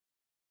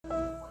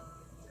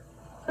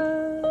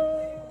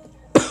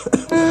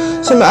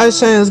Timmy Ice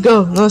Chain, let's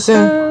go. Know what I'm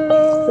saying?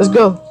 Let's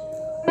go.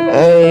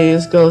 Hey,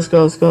 let's go, let's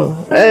go, let's go.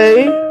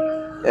 Hey,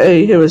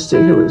 hey, here with a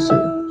stick, here with a stick.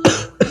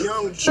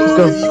 Let's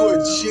go.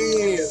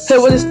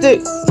 Hit with a stick,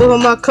 fill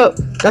in my cup.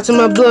 Got in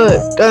my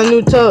blood, got a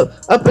new tub.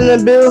 Up in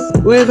the bill,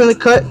 we finna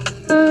cut.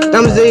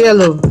 Diamonds they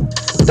yellow,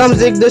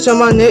 diamonds they glitch on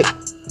my neck.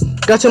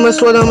 Got in my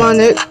sweat on my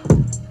neck,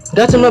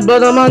 got in my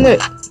blood on my neck.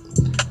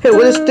 Hit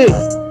with a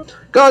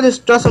stick, got all this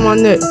stress on my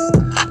neck.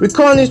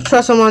 Recording these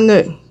tracks on my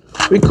neck.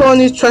 Recording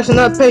these tracks and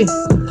I pay.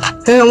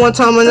 Hit him one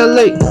time on the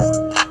lake.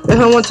 Hit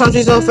him one time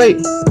she's so fake.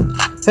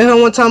 Hit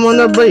him one time on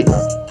the break.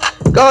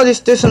 Got all these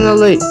sticks in the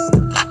lake.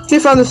 He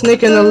found a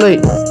snake in the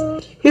lake.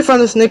 He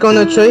found a snake on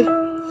the tray.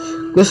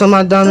 Glisten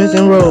my diamonds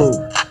and rolls.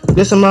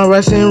 Glisten my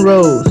racks and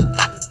rolls.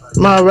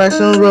 My racks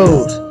and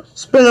rolls.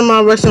 Spinning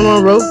my racks in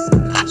one row.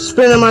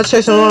 Spinning my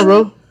checks in one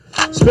row.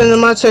 Spinning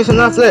my checks and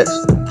I flex.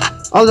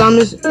 All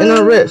diamonds in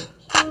a wrist.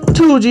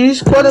 2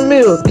 G's, quarter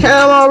mil.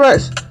 Carry my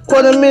racks,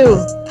 quarter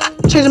mil.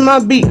 Changing my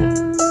beat.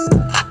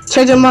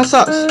 Changing my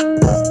socks.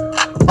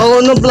 All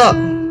on the block.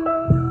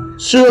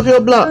 Shoot up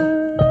your block.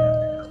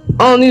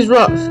 On these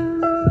rocks.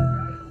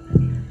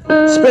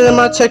 Spinning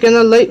my check in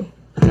the lake.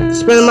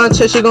 Spinning my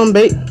check, she gon'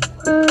 bake.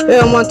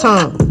 Hit him one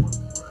time.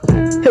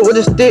 Hit with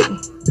a stick.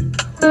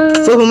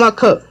 Fill my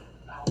cup.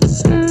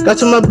 Got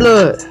to my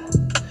blood.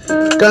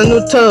 Got a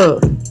new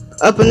tub.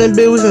 Up in the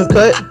big, we finna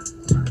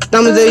cut.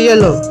 Diamonds they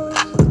yellow.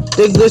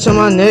 They glitch on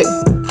my neck.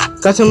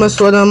 Got to my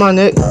sweat on my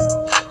neck.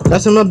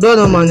 Got to my blood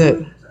on my neck.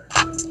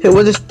 Hit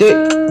with a stick.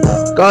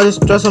 Got all this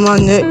stress on my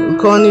neck.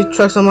 Recording these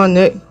tracks on my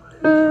neck.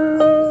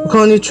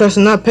 Recording these tracks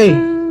and I pay.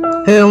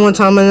 Hit him one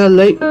time in the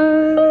lake.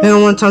 Hit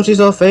him one time she's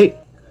so fake.